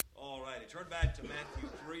Turn back to Matthew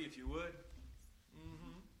 3, if you would.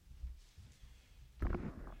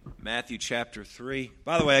 Matthew chapter 3.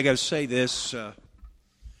 By the way, I got to say this. I've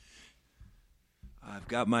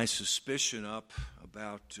got my suspicion up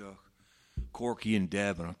about Corky and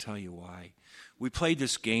Deb, and I'll tell you why. We played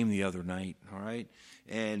this game the other night, all right?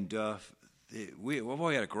 And we've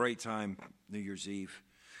had a great time New Year's Eve.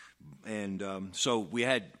 And so we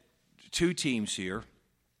had two teams here,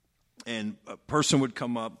 and a person would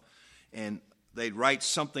come up, and they'd write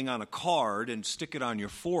something on a card and stick it on your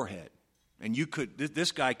forehead. And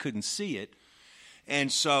this guy couldn't see it.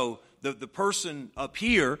 And so the person up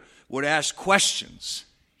here would ask questions,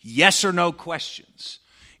 yes or no questions.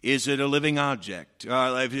 Is it a living object?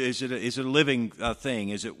 Is it a living thing?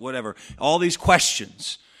 Is it whatever? All these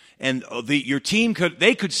questions. And your team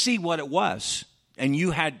could see what it was. And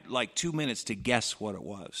you had like 2 minutes to guess what it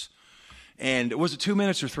was. And was it 2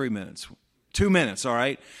 minutes or 3 minutes? 2 minutes, all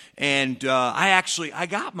right? And I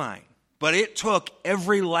got mine. But it took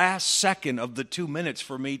every last second of the 2 minutes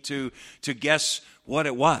for me to guess what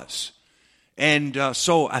it was. And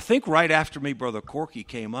so I think right after me, Brother Corky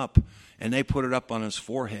came up, and they put it up on his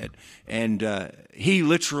forehead. And he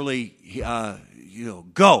literally,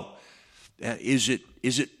 go. Is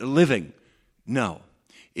it living? No.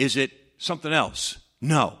 Is it something else?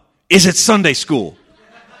 No. Is it Sunday school?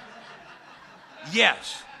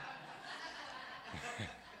 Yes.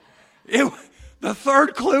 The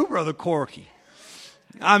third clue, Brother Corky.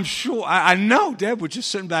 I'm sure, I know Deb was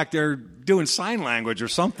just sitting back there doing sign language or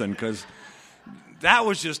something, because that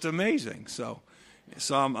was just amazing. So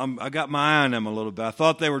I got my eye on them a little bit. I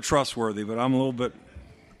thought they were trustworthy, but I'm a little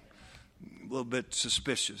bit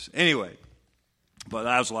suspicious. Anyway, but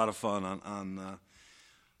that was a lot of fun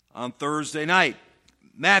on Thursday night.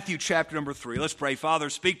 Matthew chapter number 3. Let's pray. Father,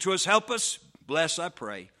 speak to us, help us. Bless, I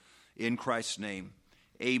pray, in Christ's name.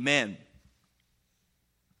 Amen.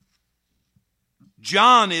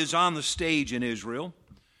 John is on the stage in Israel.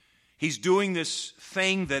 He's doing this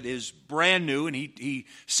thing that is brand new, and he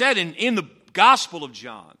said in the Gospel of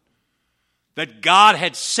John that God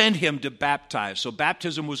had sent him to baptize. So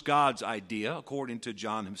baptism was God's idea, according to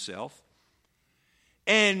John himself.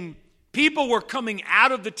 And people were coming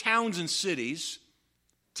out of the towns and cities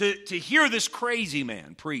to hear this crazy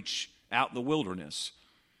man preach out in the wilderness.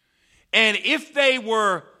 And if they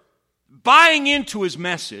were buying into his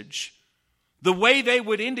message, the way they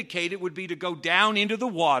would indicate it would be to go down into the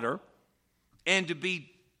water and to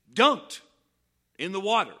be dunked in the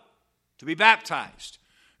water, to be baptized.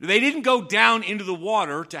 They didn't go down into the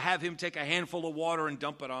water to have him take a handful of water and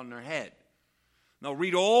dump it on their head. Now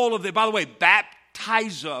read all of the, by the way,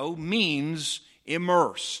 baptizo means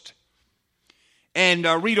immersed. And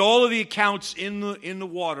read all of the accounts in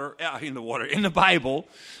the Bible,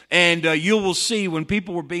 and you will see when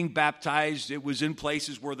people were being baptized, it was in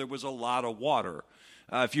places where there was a lot of water.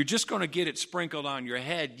 If you're just going to get it sprinkled on your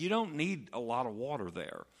head, you don't need a lot of water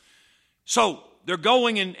there. So they're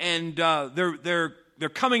going and they're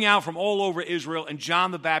coming out from all over Israel, and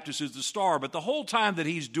John the Baptist is the star. But the whole time that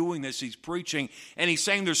he's doing this, he's preaching, and he's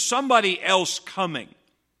saying there's somebody else coming,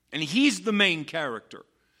 and he's the main character.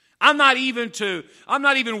 I'm not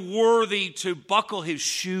even worthy to buckle his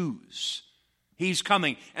shoes. He's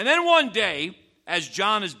coming. And then one day, as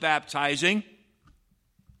John is baptizing,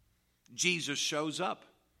 Jesus shows up.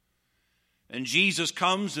 And Jesus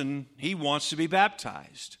comes and he wants to be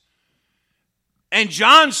baptized. And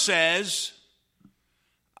John says,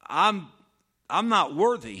 I'm not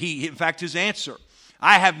worthy. In fact, his answer,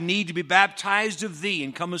 I have need to be baptized of thee,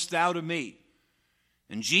 and comest thou to me?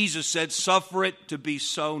 And Jesus said, suffer it to be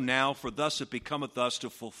so now, for thus it becometh us to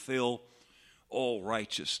fulfill all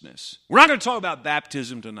righteousness. We're not going to talk about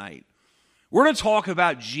baptism tonight. We're going to talk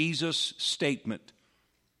about Jesus' statement.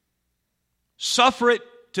 Suffer it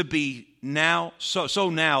to be now, so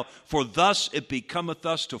now, for thus it becometh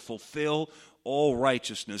us to fulfill all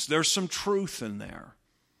righteousness. There's some truth in there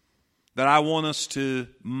that I want us to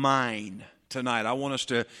mine tonight. I want us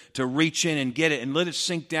to reach in and get it and let it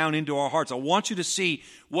sink down into our hearts. I want you to see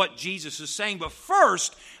what Jesus is saying. But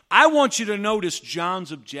first, I want you to notice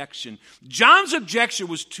John's objection. John's objection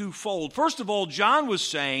was twofold. First of all, John was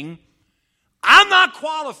saying, I'm not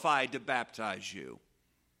qualified to baptize you.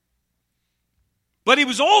 But he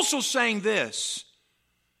was also saying this,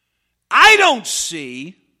 I don't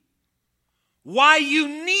see why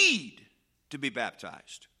you need to be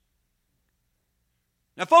baptized.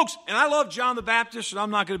 Now, folks, and I love John the Baptist, and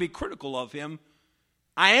I'm not going to be critical of him.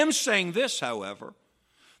 I am saying this, however,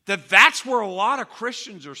 that's where a lot of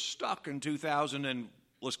Christians are stuck in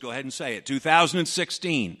let's go ahead and say it,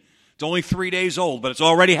 2016. It's only 3 days old, but it's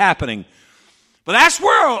already happening. But that's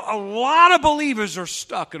where a lot of believers are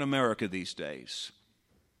stuck in America these days.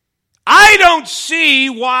 I don't see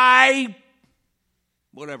why,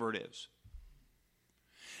 whatever it is.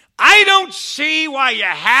 I don't see why you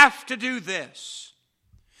have to do this.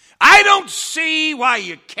 I don't see why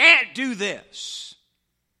you can't do this.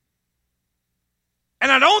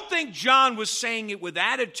 And I don't think John was saying it with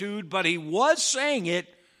attitude, but he was saying it.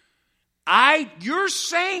 You're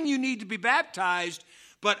saying you need to be baptized,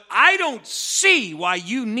 but I don't see why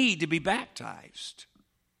you need to be baptized.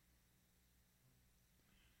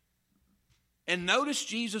 And notice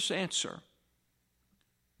Jesus' answer.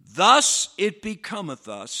 Thus it becometh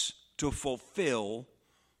us to fulfill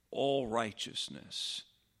all righteousness.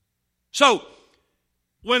 So,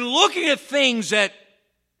 when looking at things that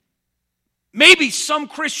maybe some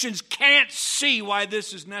Christians can't see why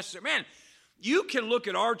this is necessary, man, you can look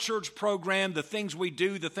at our church program, the things we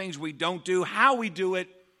do, the things we don't do, how we do it,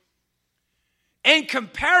 and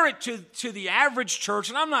compare it to the average church.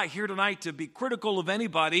 And I'm not here tonight to be critical of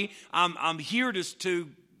anybody. I'm here to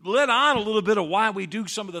let on a little bit of why we do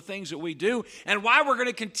some of the things that we do and why we're going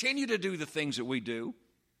to continue to do the things that we do.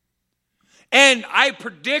 And I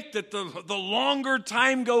predict that the longer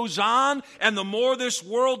time goes on and the more this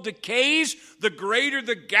world decays, the greater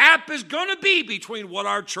the gap is going to be between what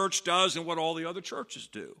our church does and what all the other churches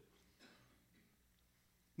do.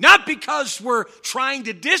 Not because we're trying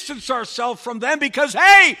to distance ourselves from them, because,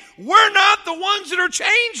 hey, we're not the ones that are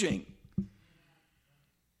changing.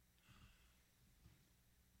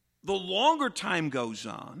 The longer time goes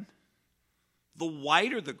on, the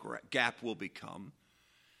wider the gap will become.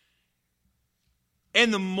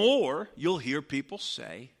 And the more you'll hear people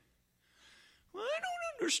say, well, I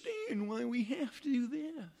don't understand why we have to do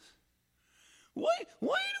this. Why do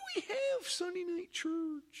we have Sunday night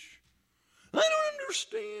church? I don't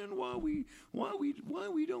understand why we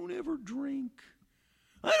don't ever drink.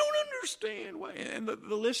 I don't understand why. And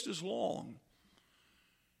the list is long.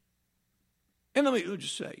 And let me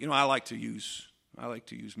just say, I like to use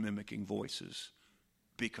mimicking voices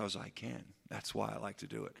because I can. That's why I like to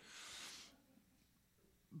do it.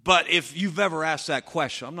 But if you've ever asked that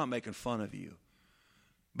question, I'm not making fun of you.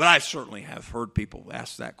 But I certainly have heard people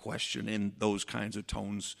ask that question in those kinds of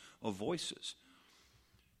tones of voices.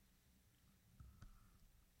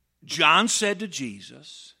 John said to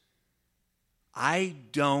Jesus, I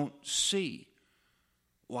don't see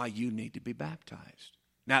why you need to be baptized.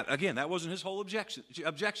 Now, again, that wasn't his whole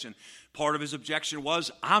objection. Part of his objection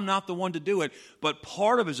was, I'm not the one to do it. But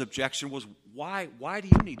part of his objection was, why do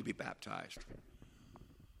you need to be baptized?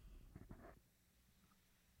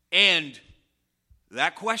 And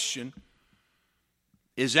that question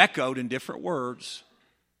is echoed in different words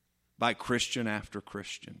by Christian after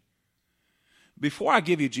Christian. Before I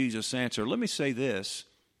give you Jesus' answer, let me say this.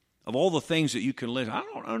 Of all the things that you can list, I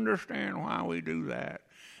don't understand why we do that.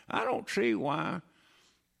 I don't see why.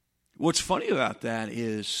 What's funny about that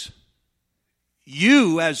is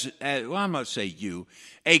you, I'm not going to say you,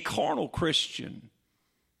 a carnal Christian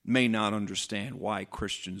may not understand why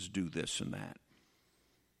Christians do this and that.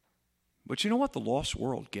 But you know what? The lost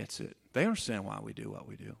world gets it. They understand why we do what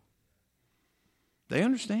we do. They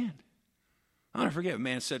understand. I'll never forget, a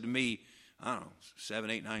man said to me, 7,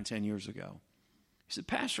 8, 9, 10 years ago. He said,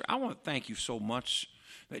 Pastor, I want to thank you so much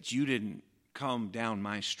that you didn't come down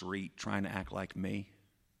my street trying to act like me.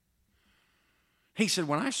 He said,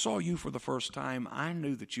 when I saw you for the first time, I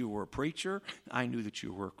knew that you were a preacher. I knew that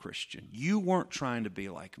you were a Christian. You weren't trying to be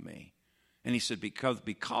like me. And he said,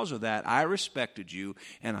 because of that, I respected you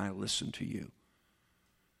and I listened to you.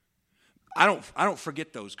 I don't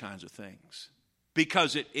forget those kinds of things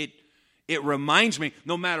because it reminds me,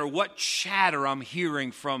 no matter what chatter I'm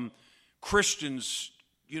hearing from Christians,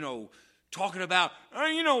 talking about,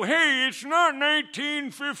 hey, it's not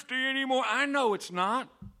 1950 anymore. I know it's not.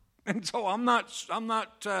 And so I'm not singing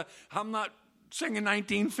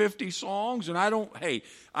 1950 songs, and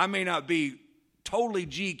I may not be totally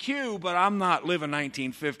GQ, but I'm not living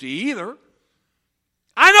 1950 either.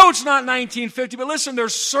 I know it's not 1950, but listen,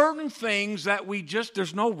 there's certain things that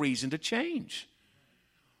there's no reason to change.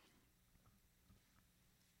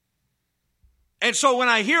 And so when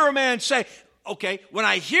I hear a man say, when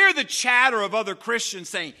I hear the chatter of other Christians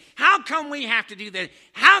saying, how come we have to do that?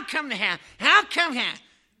 How come?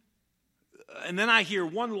 And then I hear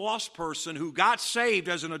one lost person who got saved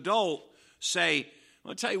as an adult say,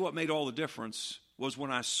 I'll tell you what made all the difference was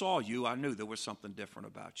when I saw you, I knew there was something different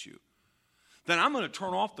about you. Then I'm going to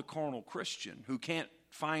turn off the carnal Christian who can't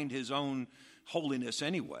find his own holiness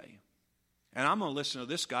anyway. And I'm going to listen to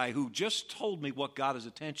this guy who just told me what got his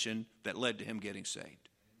attention that led to him getting saved.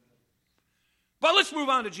 But let's move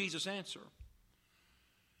on to Jesus' answer.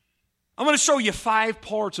 I'm going to show you 5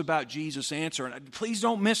 parts about Jesus' answer, and please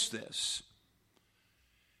don't miss this.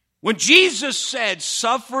 When Jesus said,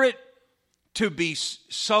 "Suffer it to be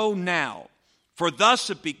so now, for thus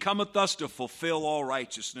it becometh us to fulfill all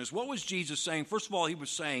righteousness," what was Jesus saying? First of all, he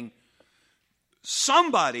was saying,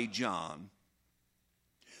 somebody, John,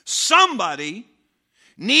 somebody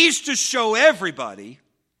needs to show everybody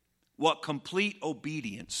what complete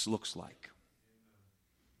obedience looks like.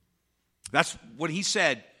 That's what he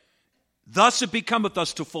said. Thus it becometh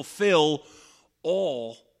us to fulfill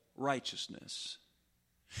all righteousness.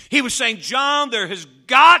 He was saying, John, there has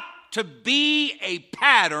got to be a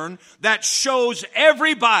pattern that shows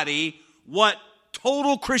everybody what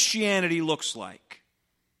total Christianity looks like.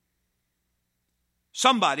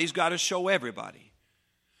 Somebody's got to show everybody.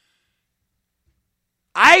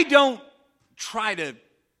 I don't try to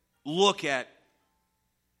look at,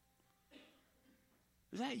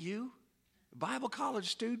 is that you? A Bible college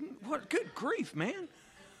student? What? Good grief, man.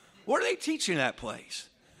 What are they teaching in that place?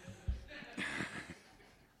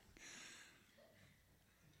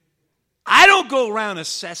 I don't go around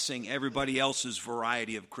assessing everybody else's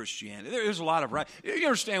variety of Christianity. There's a lot of variety. You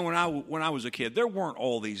understand, when I was a kid, there weren't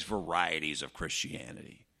all these varieties of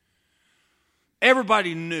Christianity.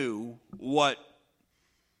 Everybody knew what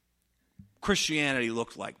Christianity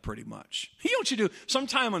looked like pretty much. You know what you do?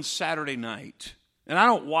 Sometime on Saturday night, and I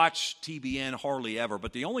don't watch TBN hardly ever,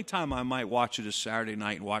 but the only time I might watch it is Saturday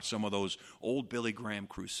night and watch some of those old Billy Graham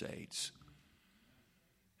crusades.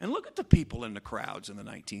 And look at the people in the crowds in the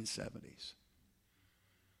 1970s.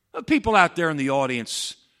 The people out there in the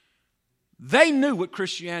audience, they knew what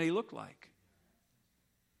Christianity looked like.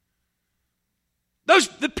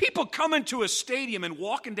 The people coming to a stadium and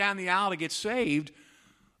walking down the aisle to get saved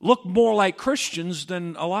look more like Christians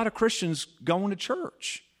than a lot of Christians going to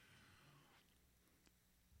church.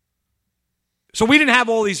 So we didn't have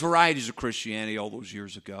all these varieties of Christianity all those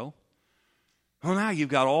years ago. Well, now you've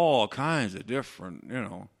got all kinds of different,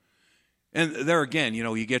 And there again,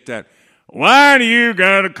 you get that, why do you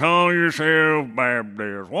got to call yourself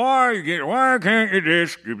Baptist? Why can't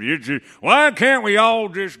why can't we all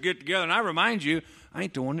just get together? And I remind you, I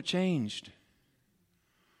ain't the one that changed.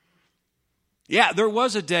 Yeah, there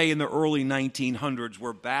was a day in the early 1900s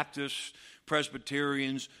where Baptists,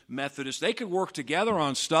 Presbyterians, Methodists, they could work together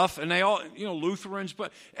on stuff, and they all, Lutherans,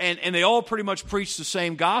 and they all pretty much preached the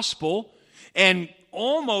same gospel. And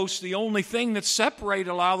almost the only thing that separated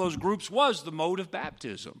a lot of those groups was the mode of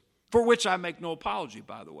baptism, for which I make no apology,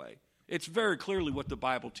 by the way. It's very clearly what the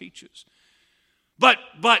Bible teaches. But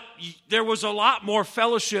there was a lot more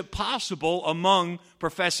fellowship possible among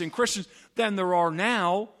professing Christians than there are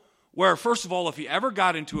now, where, first of all, if you ever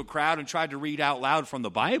got into a crowd and tried to read out loud from the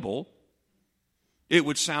Bible, it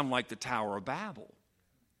would sound like the Tower of Babel.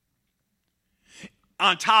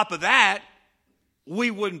 On top of that,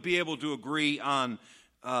 we wouldn't be able to agree on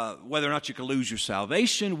whether or not you can lose your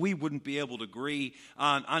salvation. We wouldn't be able to agree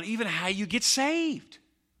on even how you get saved.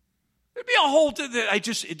 There'd be a whole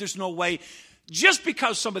there's no way. Just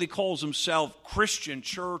because somebody calls himself Christian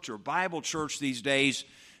church or Bible church these days,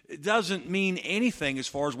 it doesn't mean anything as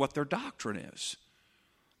far as what their doctrine is.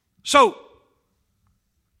 So,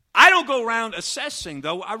 I don't go around assessing,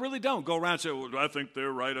 though. I really don't go around and say, well, I think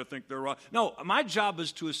they're right, I think they're wrong. No, my job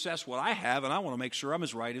is to assess what I have, and I want to make sure I'm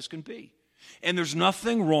as right as can be. And there's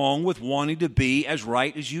nothing wrong with wanting to be as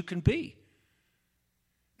right as you can be.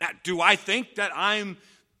 Now, do I think that I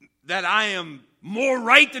am more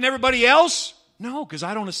right than everybody else? No, because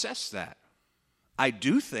I don't assess that. I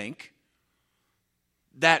do think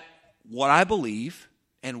that what I believe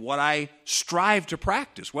and what I strive to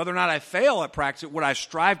practice, whether or not I fail at practice, what I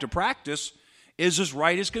strive to practice is as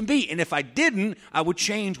right as can be. And if I didn't, I would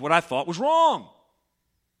change what I thought was wrong.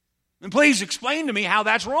 And please explain to me how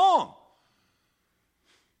that's wrong.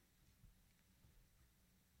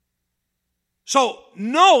 So,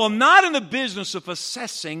 no, I'm not in the business of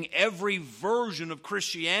assessing every version of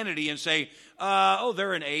Christianity and say,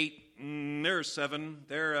 they're an 8, they're a 7,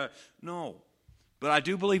 no. But I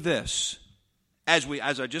do believe this. As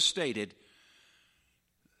I just stated,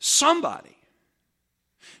 somebody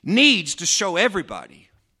needs to show everybody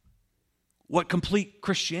what complete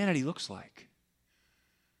Christianity looks like.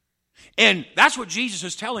 And that's what Jesus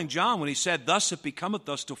is telling John when he said, thus it becometh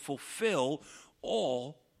us to fulfill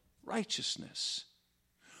all righteousness.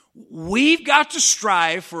 We've got to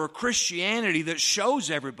strive for a Christianity that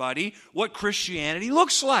shows everybody what Christianity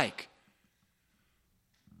looks like.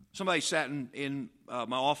 Somebody sat in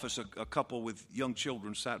my office, a couple with young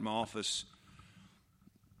children sat in my office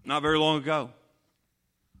not very long ago.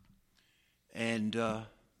 And the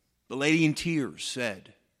lady in tears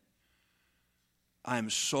said, I am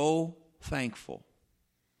so thankful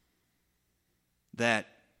that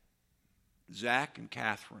Zach and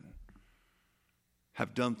Catherine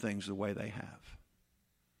have done things the way they have.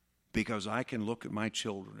 Because I can look at my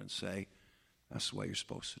children and say, that's the way you're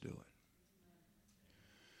supposed to do it.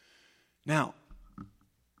 Now,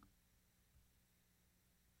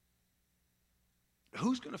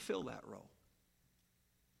 who's going to fill that role?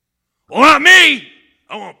 Well, not me.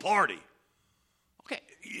 I want to party. Okay,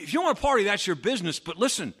 if you want to party, that's your business. But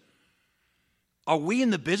listen, are we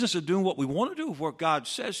in the business of doing what we want to do or what God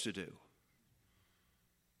says to do?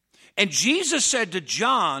 And Jesus said to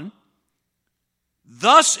John,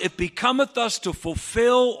 thus it becometh us to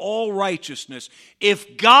fulfill all righteousness.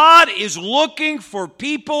 If God is looking for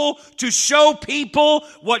people to show people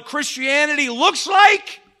what Christianity looks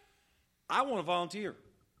like, I want to volunteer.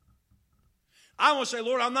 I want to say,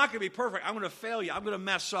 Lord, I'm not going to be perfect. I'm going to fail you. I'm going to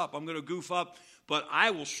mess up. I'm going to goof up. But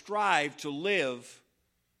I will strive to live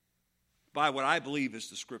by what I believe is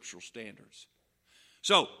the scriptural standards.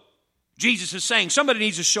 So, Jesus is saying somebody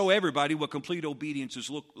needs to show everybody what complete obedience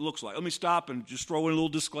looks like. Let me stop and just throw in a little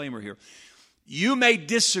disclaimer here. You may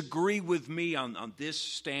disagree with me on this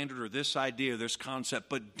standard or this idea or this concept,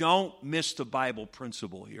 but don't miss the Bible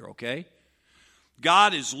principle here, okay?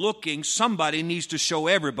 God is looking, somebody needs to show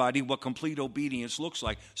everybody what complete obedience looks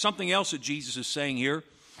like. Something else that Jesus is saying here,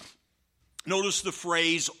 notice the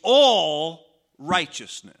phrase, all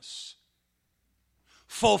righteousness.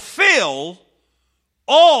 Fulfill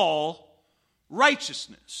all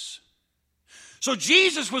righteousness. So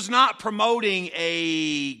Jesus was not promoting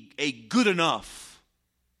a good enough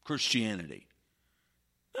Christianity.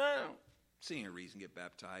 I don't see any reason to get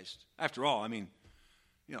baptized. After all, I mean,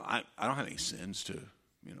 I don't have any sins to,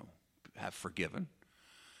 have forgiven.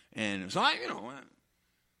 And so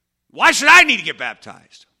why should I need to get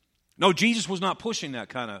baptized? No, Jesus was not pushing that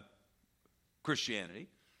kind of Christianity.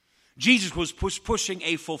 Jesus was pushing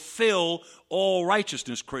a fulfill all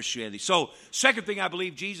righteousness Christianity. So, second thing I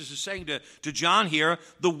believe Jesus is saying to John here,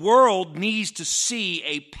 the world needs to see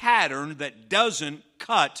a pattern that doesn't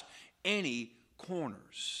cut any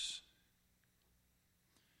corners.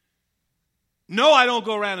 No, I don't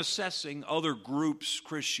go around assessing other groups'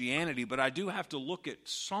 Christianity, but I do have to look at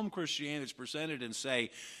some Christianity that's presented and say,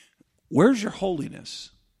 where's your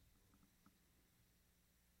holiness?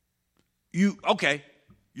 You're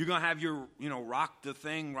going to have your, rock the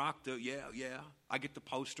thing, yeah. I get the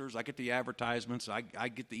posters, I get the advertisements, I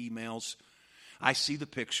get the emails, I see the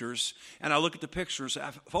pictures, and I look at the pictures.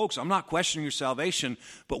 Folks, I'm not questioning your salvation,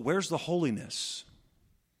 but where's the holiness?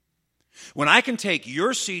 When I can take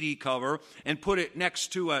your CD cover and put it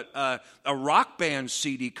next to a rock band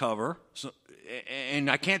CD cover, and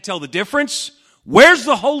I can't tell the difference, where's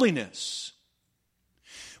the holiness?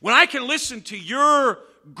 When I can listen to your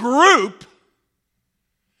group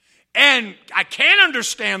and I can't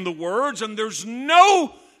understand the words, and there's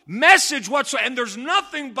no message whatsoever, and there's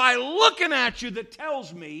nothing by looking at you that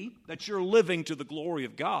tells me that you're living to the glory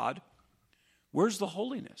of God, where's the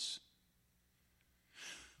holiness?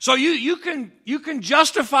 So you can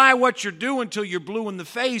justify what you're doing till you're blue in the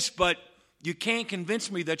face, but you can't convince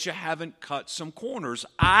me that you haven't cut some corners.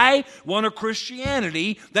 I want a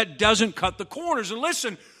Christianity that doesn't cut the corners. And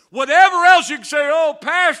listen, whatever else you can say, oh,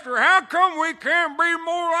 Pastor, how come we can't be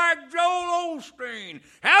more like Joel Osteen?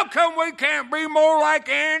 How come we can't be more like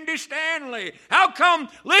Andy Stanley? How come,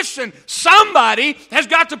 listen, somebody has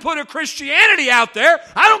got to put a Christianity out there.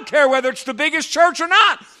 I don't care whether it's the biggest church or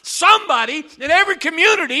not. Somebody in every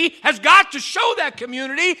community has got to show that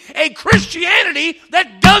community a Christianity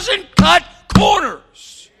that doesn't cut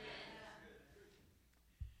corners.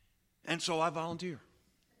 And so I volunteer.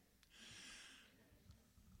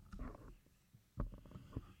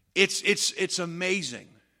 It's amazing.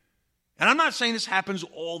 And I'm not saying this happens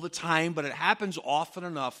all the time, but it happens often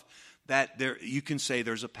enough that you can say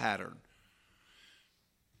there's a pattern.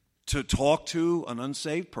 To talk to an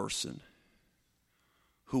unsaved person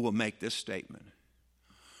who will make this statement,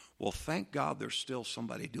 well, thank God there's still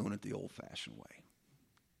somebody doing it the old-fashioned way.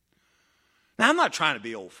 Now, I'm not trying to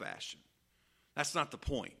be old-fashioned. That's not the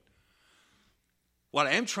point. What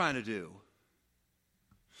I am trying to do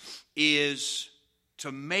is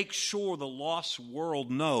to make sure the lost world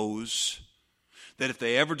knows that if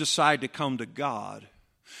they ever decide to come to God,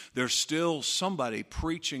 there's still somebody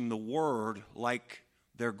preaching the word like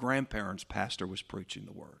their grandparents' pastor was preaching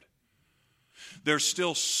the word. There's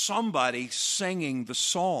still somebody singing the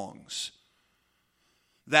songs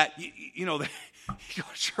that, you go to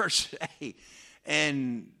church today,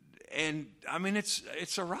 and I mean,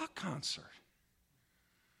 it's a rock concert.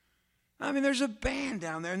 I mean, there's a band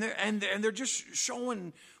down there, and they're just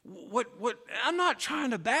showing what. I'm not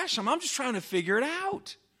trying to bash them. I'm just trying to figure it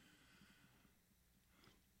out.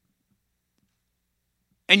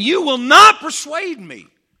 And you will not persuade me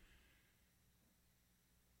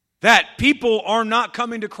that people are not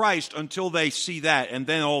coming to Christ until they see that, and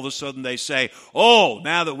then all of a sudden they say, "Oh,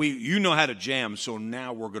 now that you know how to jam, so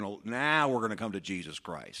now we're gonna come to Jesus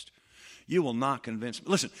Christ." You will not convince me.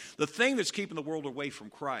 Listen, the thing that's keeping the world away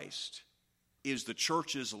from Christ is the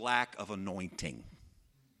church's lack of anointing.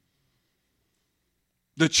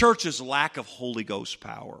 The church's lack of Holy Ghost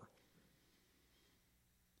power.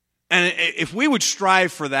 And if we would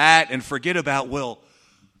strive for that and forget about, well,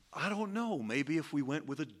 I don't know, maybe if we went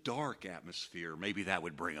with a dark atmosphere, maybe that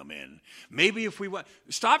would bring them in. Maybe if we went,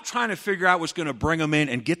 stop trying to figure out what's going to bring them in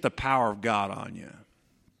and get the power of God on you.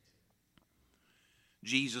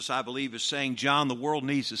 Jesus, I believe, is saying, John, the world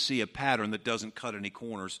needs to see a pattern that doesn't cut any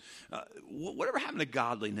corners. Whatever happened to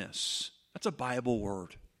godliness? That's a Bible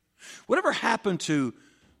word. Whatever happened to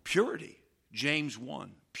purity? James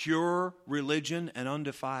 1. Pure religion and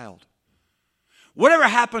undefiled. Whatever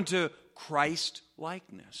happened to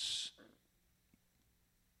Christ-likeness?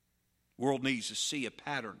 World needs to see a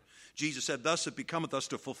pattern. Jesus said, thus it becometh us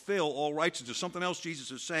to fulfill all righteousness. Something else Jesus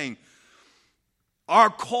is saying, our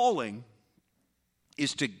calling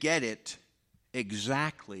is to get it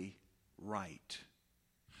exactly right.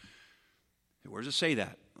 Where does it say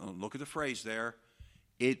that? Look at the phrase there.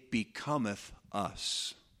 It becometh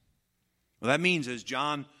us. Well, that means, as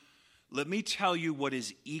John, let me tell you what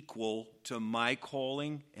is equal to my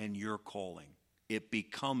calling and your calling. It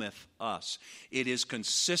becometh us. It is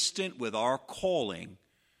consistent with our calling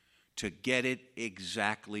to get it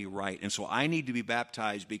exactly right. And so I need to be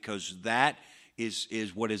baptized because that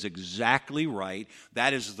is what is exactly right.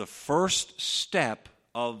 That is the first step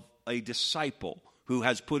of a disciple who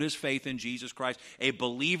has put his faith in Jesus Christ. A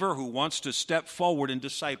believer who wants to step forward in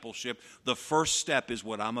discipleship, the first step is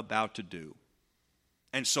what I'm about to do.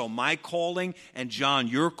 And so my calling, and John,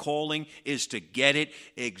 your calling, is to get it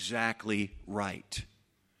exactly right.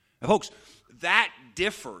 Now, folks, that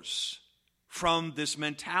differs from this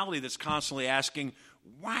mentality that's constantly asking,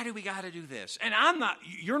 why do we got to do this? And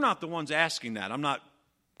you're not the ones asking that. I'm not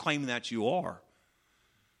claiming that you are.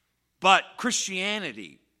 But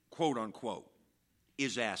Christianity, quote unquote,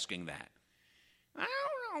 is asking that. I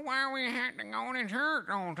don't know why we had to go to church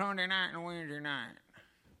on Sunday night and Wednesday night.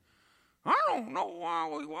 I don't know why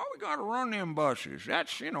we got to run them buses.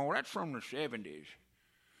 That's from the 70s.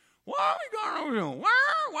 Why we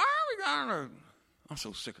got to? I'm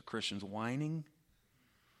so sick of Christians whining.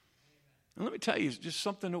 And let me tell you, just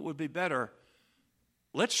something that would be better.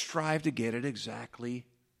 Let's strive to get it exactly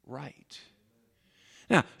right.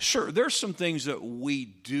 Now, sure, there's some things that we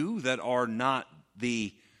do that are not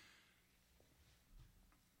the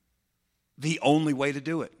only way to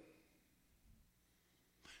do it.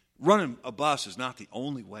 Running a bus is not the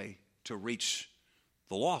only way to reach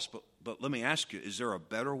the lost, but let me ask you, is there a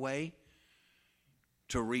better way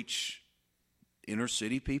to reach inner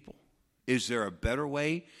city people? Is there a better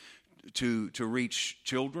way to reach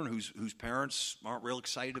children whose parents aren't real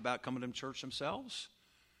excited about coming to church themselves?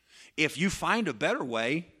 If you find a better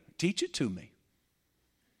way, teach it to me.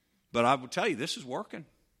 But I will tell you, this is working.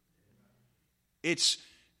 It's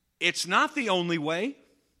not the only way,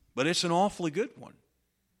 but it's an awfully good one.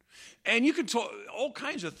 And you can talk all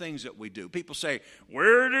kinds of things that we do. People say,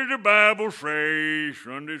 where did the Bible say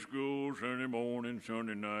Sunday school, Sunday morning,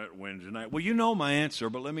 Sunday night, Wednesday night? Well, you know my answer,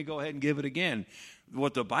 but let me go ahead and give it again.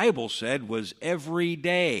 What the Bible said was every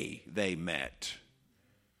day they met.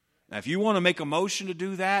 Now, if you want to make a motion to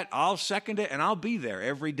do that, I'll second it, and I'll be there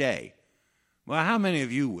every day. Well, how many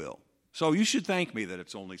of you will? So you should thank me that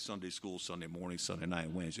it's only Sunday school, Sunday morning, Sunday night,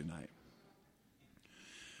 and Wednesday night.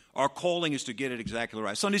 Our calling is to get it exactly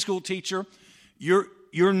right. Sunday school teacher,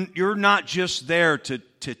 you're not just there to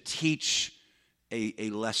teach a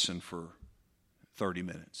lesson for 30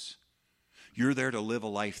 minutes. You're there to live a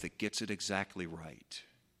life that gets it exactly right.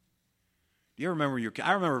 Do you remember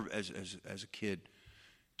I remember as a kid,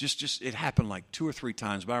 just it happened like 2 or 3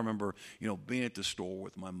 times, but I remember, being at the store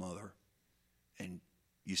with my mother, and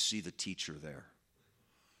you see the teacher there.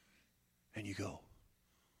 And you go,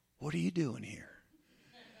 what are you doing here?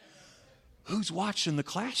 Who's watching the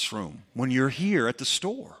classroom when you're here at the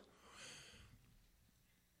store?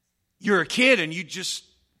 You're a kid and you just,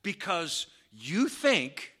 because you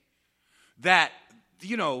think that,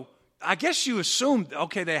 I guess you assume,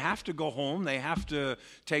 okay, they have to go home, they have to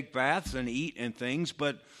take baths and eat and things,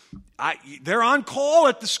 but they're on call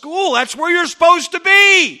at the school. That's where you're supposed to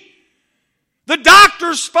be. The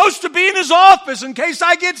doctor's supposed to be in his office in case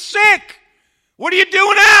I get sick. What are you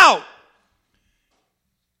doing out?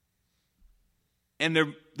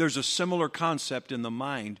 And there's a similar concept in the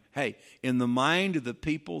mind. Hey, in the mind of the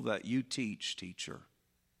people that you teach, teacher,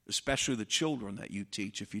 especially the children that you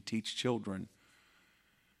teach, if you teach children,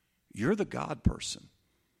 you're the God person.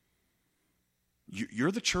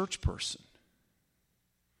 You're the church person.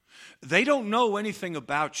 They don't know anything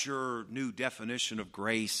about your new definition of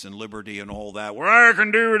grace and liberty and all that, where I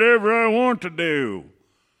can do whatever I want to do.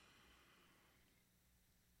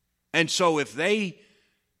 And so if they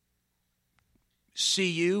see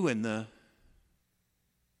you in the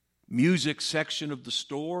music section of the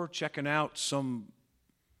store checking out some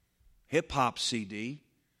hip-hop CD,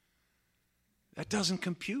 that doesn't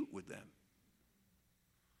compute with them.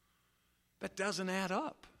 That doesn't add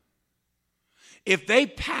up. If they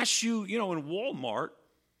pass you, in Walmart,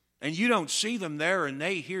 and you don't see them there and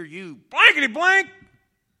they hear you blankety blank,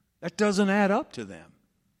 that doesn't add up to them.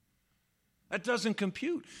 That doesn't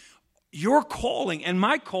compute. Your calling and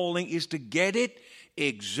my calling is to get it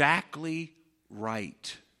exactly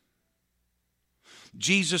right.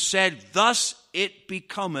 Jesus said, "Thus it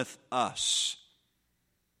becometh us."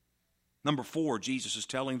 Number 4, Jesus is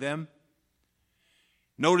telling them.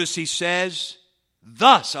 Notice he says,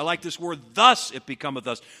 "Thus." I like this word, "thus it becometh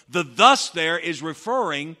us." The "thus" there is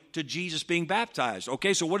referring to Jesus being baptized.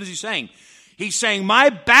 Okay, so what is he saying? He's saying, my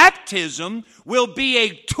baptism will be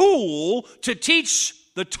a tool to teach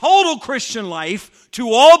the total Christian life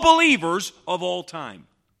to all believers of all time.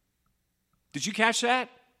 Did you catch that?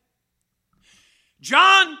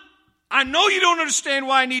 John, I know you don't understand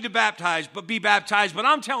why I need to be baptized, but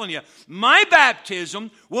I'm telling you, my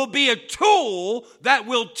baptism will be a tool that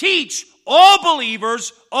will teach all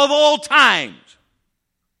believers of all times.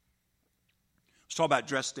 Let's talk about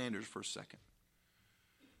dress standards for a second.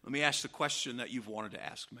 Let me ask the question that you've wanted to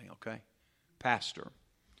ask me, okay? Pastor,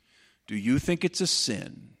 do you think it's a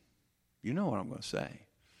sin? You know what I'm going to say.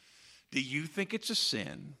 Do you think it's a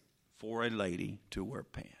sin for a lady to wear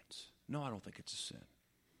pants? No, I don't think it's a sin.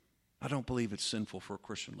 I don't believe it's sinful for a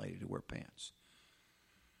Christian lady to wear pants.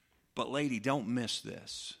 But lady, don't miss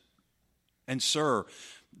this. And sir,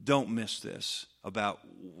 don't miss this about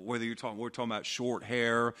whether we're talking about short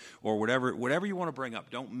hair or whatever you want to bring up.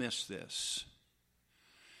 Don't miss this.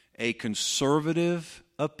 A conservative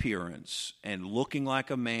appearance and looking like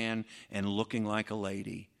a man and looking like a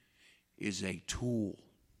lady is a tool.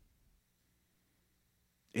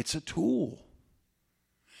 It's a tool.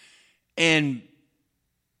 And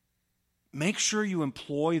make sure you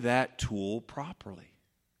employ that tool properly.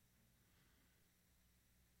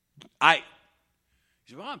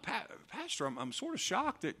 Pastor, I'm sort of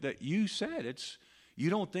shocked that you said you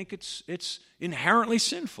don't think it's inherently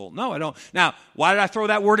sinful. No, I don't. Now, why did I throw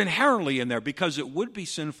that word inherently in there? Because it would be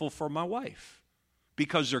sinful for my wife.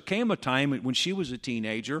 Because there came a time when she was a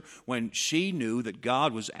teenager when she knew that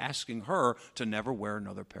God was asking her to never wear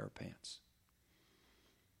another pair of pants.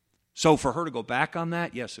 So for her to go back on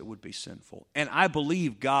that, yes, it would be sinful. And I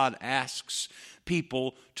believe God asks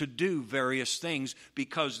people to do various things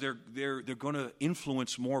because they're going to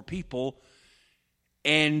influence more people.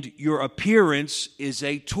 And your appearance is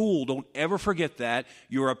a tool. Don't ever forget that.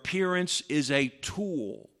 Your appearance is a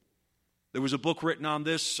tool. There was a book written on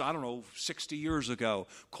this, 60 years ago,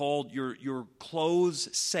 called Your Clothes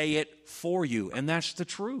Say It For You. And that's the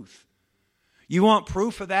truth. You want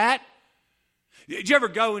proof of that? Did you ever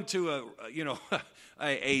go into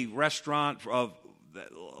a restaurant of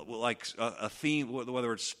like a theme,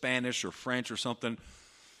 whether it's Spanish or French or something,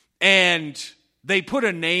 and they put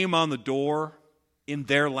a name on the door in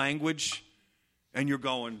their language, and you're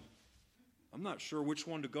going, I'm not sure which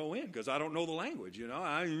one to go in because I don't know the language,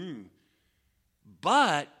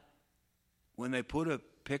 But when they put a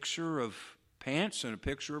picture of pants and a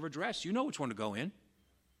picture of a dress, you know which one to go in.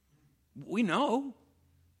 We know.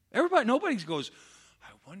 Nobody goes, I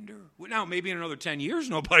wonder. Now, maybe in another 10 years,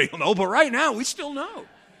 nobody will know, but right now, we still know.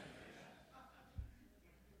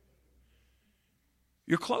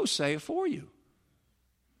 Your clothes say it for you.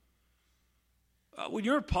 When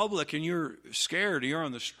you're in public and you're scared, you're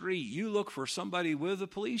on the street, you look for somebody with a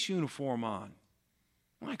police uniform on.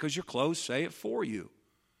 Why? Because your clothes say it for you.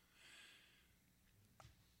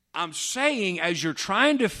 I'm saying, as you're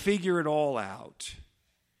trying to figure it all out,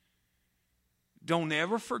 don't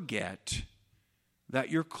ever forget that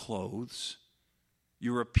your clothes,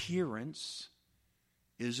 your appearance,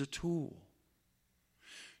 is a tool.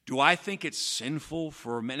 Do I think it's sinful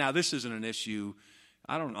for men? Now, this isn't an issue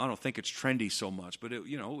I don't think it's trendy so much, but it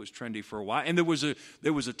was trendy for a while. And there was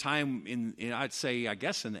a time in I'd say, I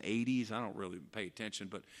guess in the 80s, I don't really pay attention,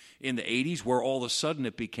 but in the 80s where all of a sudden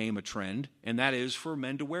it became a trend, and that is for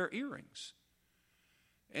men to wear earrings.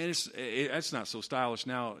 And it's not so stylish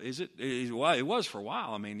now, is it? Well, it was for a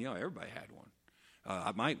while. I mean, everybody had one.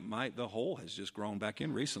 The hole has just grown back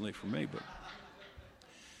in recently for me,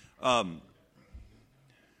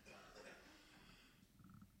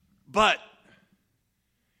 but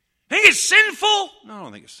think it's sinful? No, I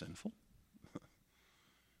don't think it's sinful.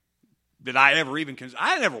 Did I ever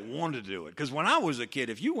I never wanted to do it. Because when I was a kid,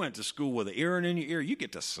 if you went to school with an earring in your ear, you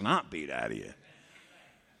get the snot beat out of you.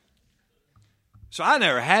 So I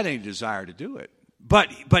never had any desire to do it. But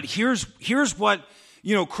here's what,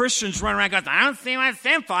 Christians run around going, I don't see why it's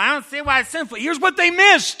sinful. I don't see why it's sinful. Here's what they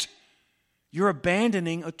missed. You're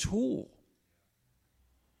abandoning a tool.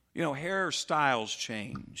 Hairstyles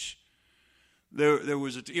change. There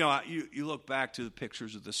was you look back to the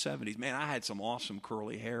pictures of the 70s. Man, I had some awesome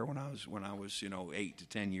curly hair when I was 8 to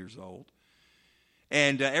 10 years old.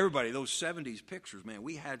 And everybody, those 70s pictures, man,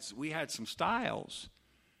 we had some styles.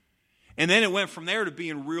 And then it went from there to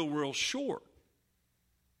being real short.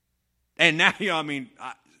 And now,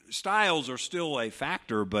 styles are still a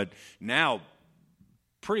factor, but now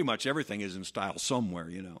pretty much everything is in style somewhere,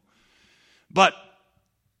 But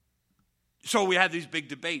so we had these big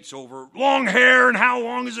debates over long hair and how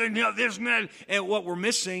long is it, this and that. And what we're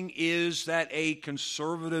missing is that a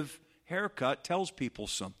conservative haircut tells people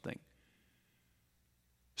something.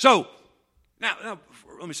 So, now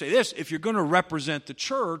let me say this. If you're going to represent the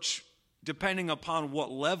church, depending upon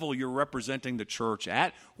what level you're representing the church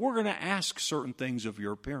at, we're going to ask certain things of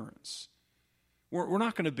your appearance. We're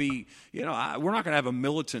not going to be, we're not going to have a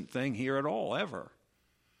militant thing here at all, ever.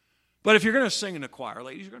 But if you're going to sing in the choir,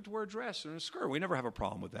 ladies, you're going to have to wear a dress and a skirt. We never have a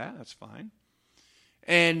problem with that. That's fine.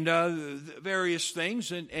 And various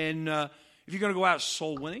things. And if you're going to go out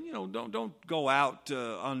soul winning, don't go out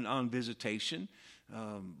on visitation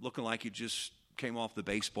looking like you just came off the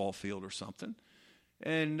baseball field or something.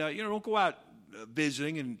 And, don't go out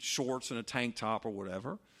visiting in shorts and a tank top or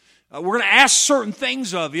whatever. We're going to ask certain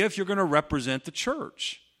things of you if you're going to represent the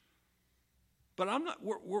church. But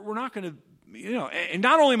we're not going to, and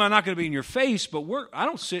not only am I not going to be in your face, but I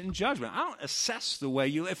don't sit in judgment. I don't assess the way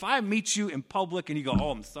if I meet you in public and you go,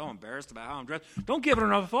 I'm so embarrassed about how I'm dressed, don't give it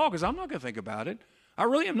another thought because I'm not going to think about it. I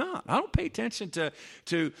really am not. I don't pay attention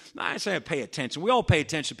to I say I pay attention. We all pay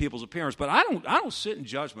attention to people's appearance, but I don't sit in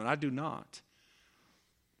judgment. I do not.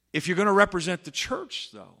 If you're going to represent the church,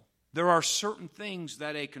 though, there are certain things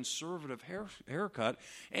that a conservative haircut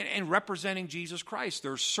and representing Jesus Christ,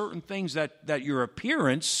 there are certain things that your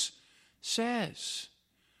appearance says.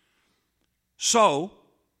 So,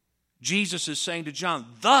 Jesus is saying to John,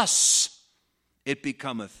 thus it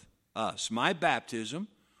becometh us. My baptism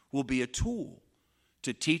will be a tool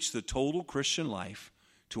to teach the total Christian life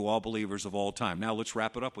to all believers of all time. Now let's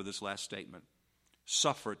wrap it up with this last statement.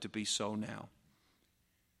 Suffer it to be so now.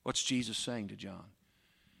 What's Jesus saying to John?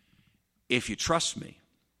 If you trust me,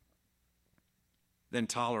 then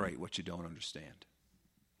tolerate what you don't understand.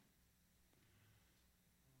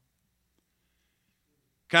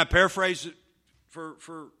 Can I paraphrase it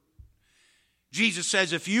for Jesus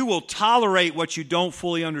says, if you will tolerate what you don't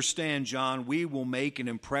fully understand, John, we will make an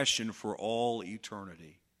impression for all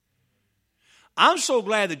eternity. I'm so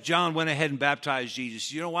glad that John went ahead and baptized Jesus.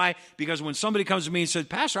 You know why? Because when somebody comes to me and says,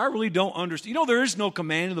 Pastor, I really don't understand. There is no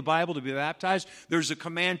command in the Bible to be baptized. There's a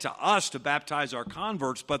command to us to baptize our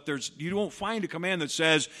converts, but you won't find a command that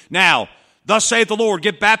says, now, thus saith the Lord,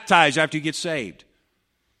 get baptized after you get saved.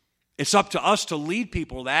 It's up to us to lead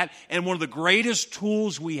people to that. And one of the greatest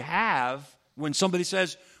tools we have when somebody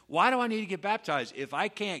says, why do I need to get baptized? If I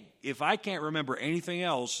can't remember anything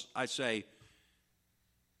else, I say,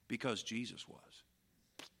 because Jesus was.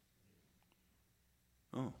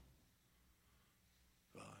 Oh.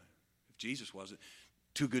 If Jesus wasn't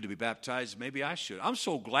too good to be baptized, maybe I should. I'm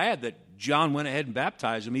so glad that John went ahead and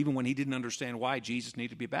baptized him even when he didn't understand why Jesus needed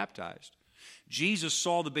to be baptized. Jesus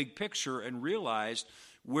saw the big picture and realized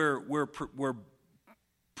we're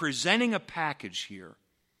presenting a package here.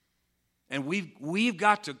 And we've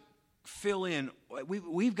got to fill in,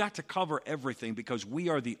 we've got to cover everything because we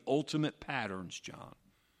are the ultimate patterns, John.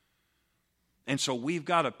 And so we've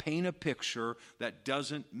got to paint a picture that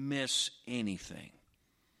doesn't miss anything.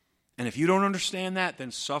 And if you don't understand that,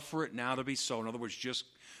 then suffer it now to be so. In other words, just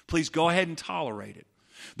please go ahead and tolerate it.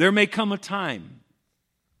 There may come a time,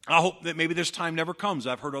 I hope that maybe this time never comes.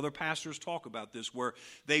 I've heard other pastors talk about this where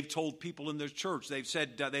they've told people in their church, they've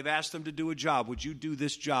said, they've asked them to do a job. Would you do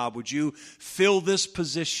this job? Would you fill this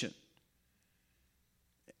position?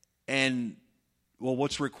 And, well,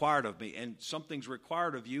 what's required of me? And something's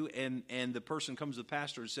required of you, and the person comes to the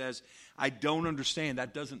pastor and says, I don't understand.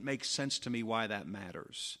 That doesn't make sense to me why that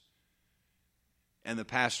matters. And the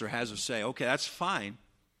pastor has to say, okay, that's fine.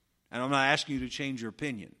 And I'm not asking you to change your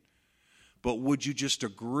opinion. But would you just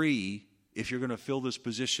agree, if you're going to fill this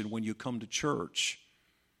position when you come to church,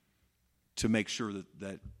 to make sure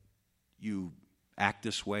that you act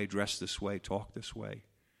this way, dress this way, talk this way?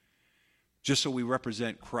 Just so we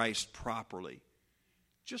represent Christ properly.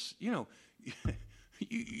 Just, you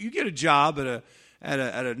get a job at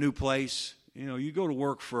a new place. You go to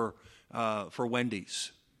work for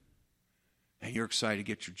Wendy's. And you're excited to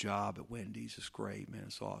get your job at Wendy's. It's great, man.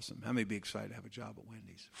 It's awesome. How many be excited to have a job at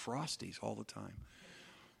Wendy's? Frosties all the time.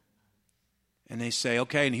 And they say,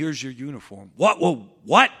 okay, and here's your uniform. What? Whoa,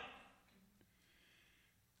 what?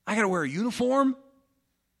 I got to wear a uniform?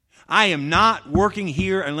 I am not working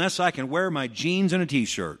here unless I can wear my jeans and a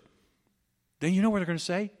T-shirt. Then you know what they're going to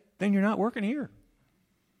say? Then you're not working here.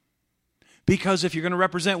 Because if you're going to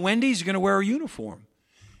represent Wendy's, you're going to wear a uniform.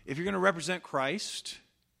 If you're going to represent Christ,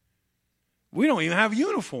 we don't even have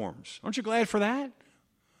uniforms. Aren't you glad for that?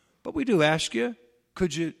 But we do ask you,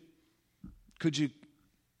 could you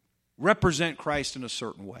represent Christ in a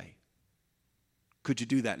certain way? Could you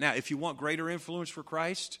do that? Now, if you want greater influence for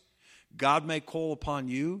Christ, God may call upon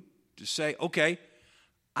you to say, okay,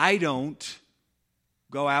 I don't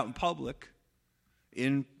go out in public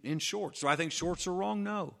in shorts. Do I think shorts are wrong?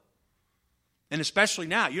 No. And especially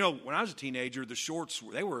now, when I was a teenager, the shorts,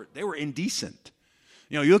 they were indecent.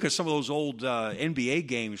 You look at some of those old NBA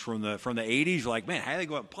games from the 80s, you're like, man, how do they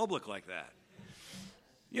go out in public like that?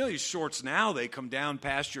 These shorts now, they come down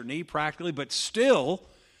past your knee practically, but still,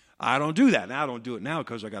 I don't do that. Now I don't do it now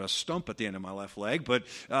because I got a stump at the end of my left leg. But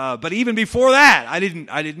even before that, I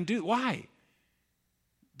didn't do it. Why?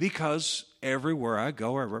 Because everywhere I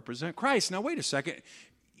go, I represent Christ. Now wait a second.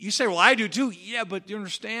 You say, well, I do too. Yeah, but you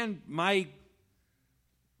understand,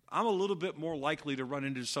 I'm a little bit more likely to run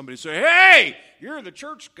into somebody and say, hey, you're the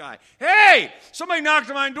church guy. Hey, somebody knocked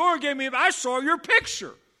on my door and I saw your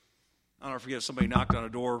picture. I'll never forget, somebody knocked on a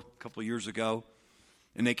door a couple of years ago,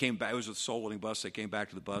 and they came back. It was a soul-winning bus. They came back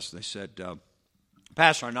to the bus, and they said,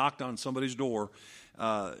 Pastor, I knocked on somebody's door,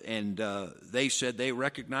 and they said they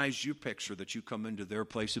recognized your picture, that you come into their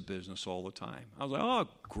place of business all the time. I was like, oh,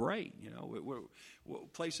 great.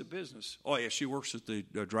 Place of business. Oh, yeah, she works at the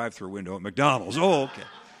drive-thru window at McDonald's. Oh, okay.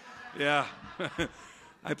 Yeah,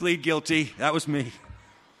 I plead guilty. That was me.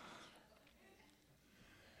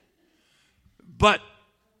 But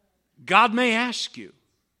God may ask you.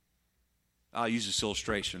 I'll use this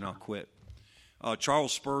illustration. I'll quit.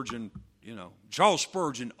 Charles Spurgeon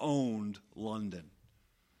owned London.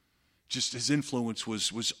 Just his influence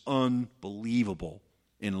was unbelievable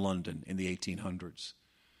in London in the 1800s.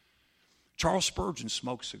 Charles Spurgeon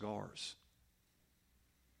smoked cigars.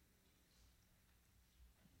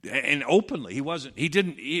 And openly, he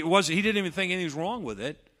didn't even think anything was wrong with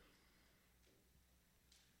it.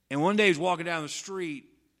 And one day he's walking down the street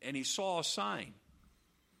and he saw a sign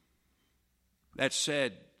that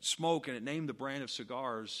said smoke, and it named the brand of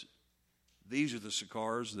cigars. These are the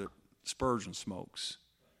cigars that Spurgeon smokes.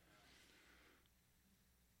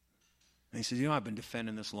 And he says, I've been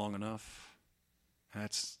defending this long enough.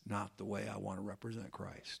 That's not the way I want to represent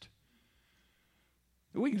Christ.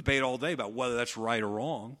 We can debate all day about whether that's right or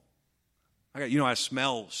wrong. I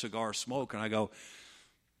smell cigar smoke, and I go,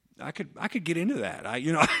 I could get into that.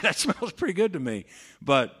 That smells pretty good to me,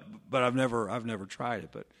 but I've never tried it.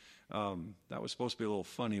 But that was supposed to be a little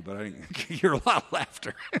funny, but I didn't hear a lot of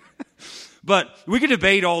laughter. But we could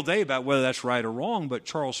debate all day about whether that's right or wrong. But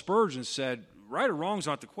Charles Spurgeon said, right or wrong is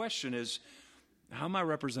not the question. Is how am I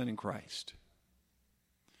representing Christ?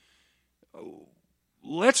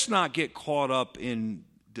 Let's not get caught up in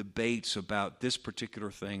debates about this particular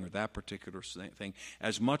thing or that particular thing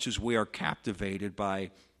as much as we are captivated by,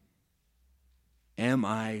 am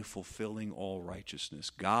I fulfilling all righteousness?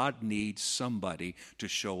 God needs somebody to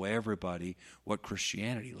show everybody what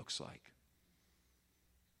Christianity looks like.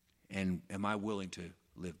 And am I willing to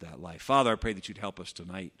live that life? Father, I pray that you'd help us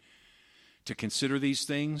tonight to consider these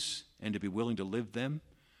things and to be willing to live them.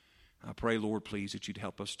 I pray, Lord, please, that you'd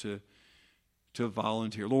help us to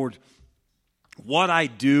volunteer. Lord, what I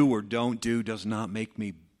do or don't do does not make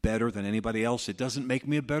me better than anybody else. It doesn't make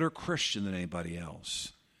me a better Christian than anybody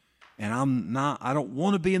else. And I don't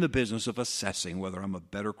want to be in the business of assessing whether I'm a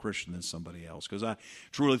better Christian than somebody else, because I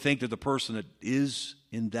truly think that the person that is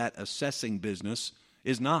in that assessing business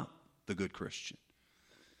is not the good Christian.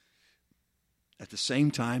 At the same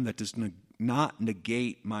time, that does not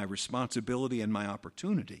negate my responsibility and my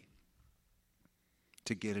opportunity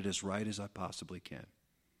to get it as right as I possibly can,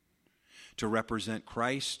 to represent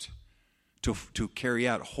Christ, to carry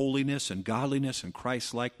out holiness and godliness and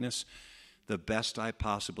Christ-likeness the best I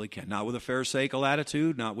possibly can. Not with a pharisaical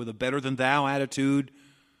attitude, not with a better-than-thou attitude,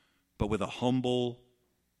 but with a humble,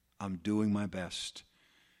 I'm doing my best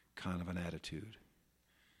kind of an attitude.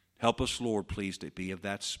 Help us, Lord, please, to be of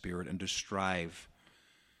that spirit and to strive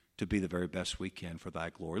to be the very best we can for thy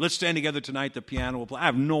glory. Let's stand together tonight. The piano will play. I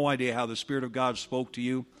have no idea how the Spirit of God spoke to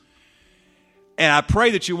you. And I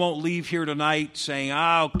pray that you won't leave here tonight saying,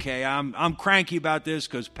 okay, I'm cranky about this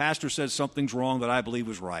because Pastor said something's wrong that I believe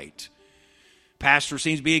was right. Pastor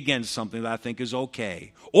seems to be against something that I think is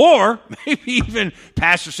okay. Or maybe even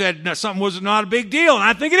Pastor said something was not a big deal, and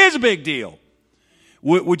I think it is a big deal.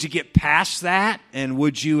 Would you get past that, and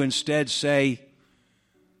would you instead say,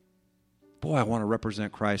 boy, I want to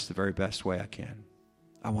represent Christ the very best way I can.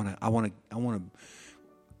 I want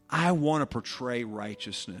to portray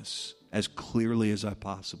righteousness as clearly as I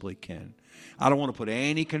possibly can. I don't want to put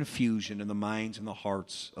any confusion in the minds and the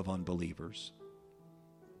hearts of unbelievers.